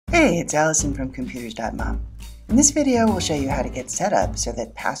Hey, it's Allison from Computers.mom. In this video, we'll show you how to get set up so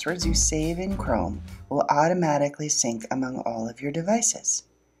that passwords you save in Chrome will automatically sync among all of your devices.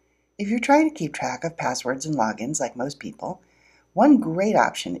 If you're trying to keep track of passwords and logins like most people, one great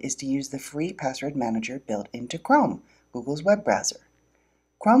option is to use the free password manager built into Chrome, Google's web browser.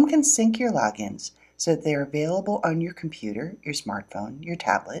 Chrome can sync your logins so that they're available on your computer, your smartphone, your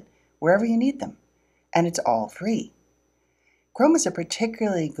tablet, wherever you need them, and it's all free. Chrome is a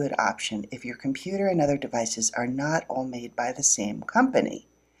particularly good option if your computer and other devices are not all made by the same company.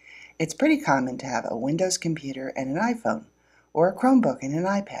 It's pretty common to have a Windows computer and an iPhone, or a Chromebook and an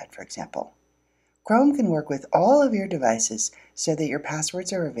iPad, for example. Chrome can work with all of your devices so that your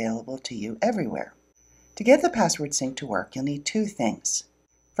passwords are available to you everywhere. To get the password sync to work, you'll need two things.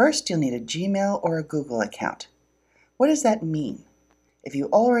 First, you'll need a Gmail or a Google account. What does that mean? If you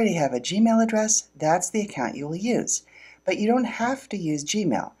already have a Gmail address, that's the account you will use. But you don't have to use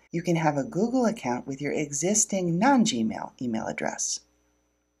Gmail. You can have a Google account with your existing non-Gmail email address.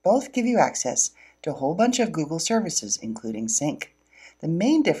 Both give you access to a whole bunch of Google services, including Sync. The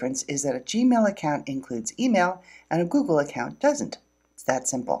main difference is that a Gmail account includes email and a Google account doesn't. It's that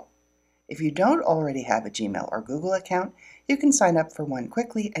simple. If you don't already have a Gmail or Google account, you can sign up for one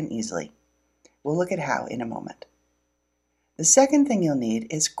quickly and easily. We'll look at how in a moment. The second thing you'll need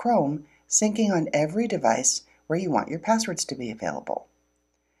is Chrome syncing on every device where you want your passwords to be available.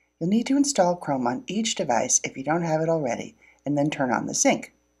 You'll need to install Chrome on each device if you don't have it already, and then turn on the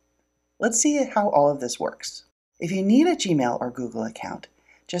sync. Let's see how all of this works. If you need a Gmail or Google account,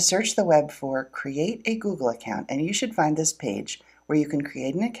 just search the web for Create a Google Account, and you should find this page where you can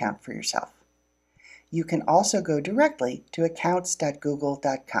create an account for yourself. You can also go directly to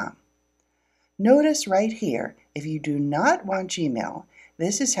accounts.google.com. Notice right here, if you do not want Gmail,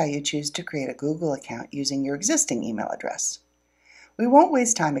 this is how you choose to create a Google account using your existing email address. We won't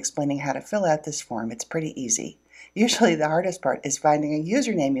waste time explaining how to fill out this form. It's pretty easy. Usually the hardest part is finding a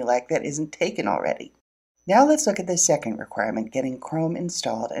username you like that isn't taken already. Now let's look at the second requirement, getting Chrome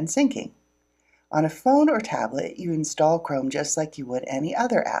installed and syncing. On a phone or tablet, you install Chrome just like you would any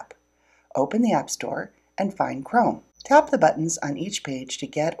other app. Open the App Store and find Chrome. Tap the buttons on each page to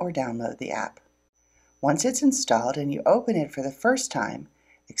get or download the app. Once it's installed and you open it for the first time,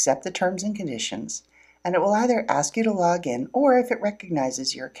 accept the terms and conditions, and it will either ask you to log in, or if it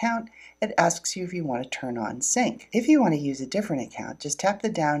recognizes your account, it asks you if you want to turn on sync. If you want to use a different account, just tap the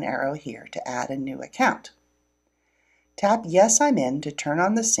down arrow here to add a new account. Tap Yes, I'm in to turn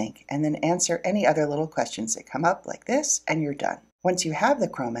on the sync, and then answer any other little questions that come up like this, and you're done. Once you have the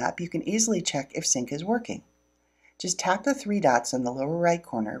Chrome app, you can easily check if sync is working. Just tap the three dots on the lower right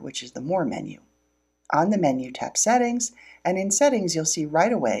corner, which is the More menu. On the menu, tap Settings, and in Settings you'll see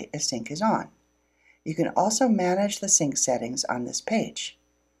right away if sync is on. You can also manage the sync settings on this page.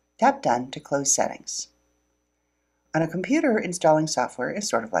 Tap Done to close settings. On a computer, installing software is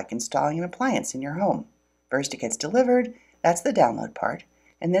sort of like installing an appliance in your home. First it gets delivered, that's the download part,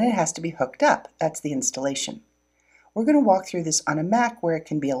 and then it has to be hooked up, that's the installation. We're going to walk through this on a Mac where it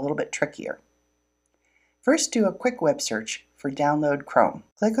can be a little bit trickier. First, do a quick web search for Download Chrome.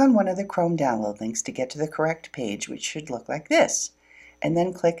 Click on one of the Chrome download links to get to the correct page, which should look like this, and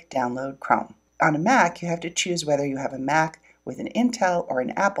then click Download Chrome. On a Mac, you have to choose whether you have a Mac with an Intel or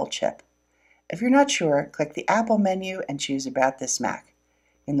an Apple chip. If you're not sure, click the Apple menu and choose About this Mac.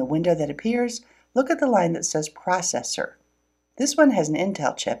 In the window that appears, look at the line that says Processor. This one has an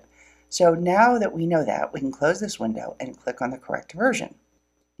Intel chip, so now that we know that, we can close this window and click on the correct version.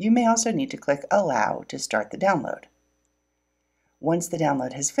 You may also need to click Allow to start the download. Once the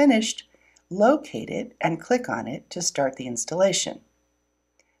download has finished, locate it and click on it to start the installation.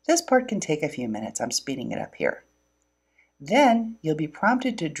 This part can take a few minutes. I'm speeding it up here. Then you'll be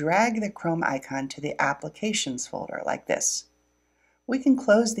prompted to drag the Chrome icon to the Applications folder like this. We can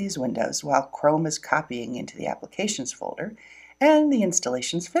close these windows while Chrome is copying into the Applications folder and the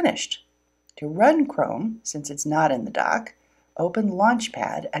installation's finished. To run Chrome, since it's not in the dock, open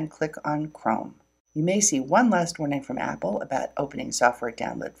Launchpad and click on Chrome. You may see one last warning from Apple about opening software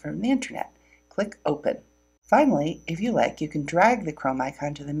download from the internet. Click Open. Finally, if you like, you can drag the Chrome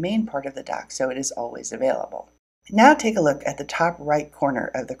icon to the main part of the dock so it is always available. Now take a look at the top right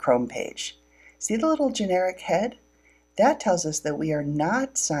corner of the Chrome page. See the little generic head? That tells us that we are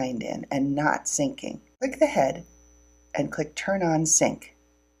not signed in and not syncing. Click the head and click Turn on Sync.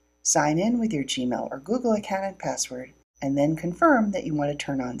 Sign in with your Gmail or Google account and password, and then confirm that you want to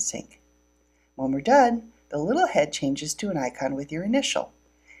turn on sync. When we're done, the little head changes to an icon with your initial,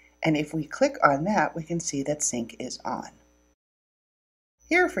 and if we click on that, we can see that sync is on.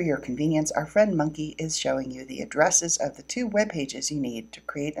 Here, for your convenience, our friend Monkey is showing you the addresses of the 2 web pages you need to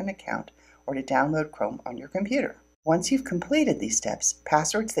create an account or to download Chrome on your computer. Once you've completed these steps,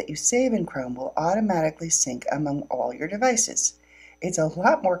 passwords that you save in Chrome will automatically sync among all your devices. It's a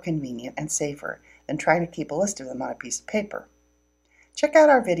lot more convenient and safer than trying to keep a list of them on a piece of paper. Check out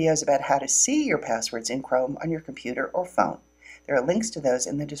our videos about how to see your passwords in Chrome on your computer or phone. There are links to those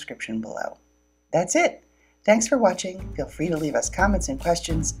in the description below. That's it. Thanks for watching. Feel free to leave us comments and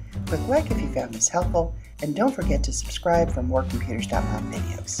questions. Click like if you found this helpful, and don't forget to subscribe for more Computers.Mom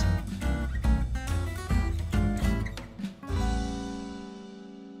videos.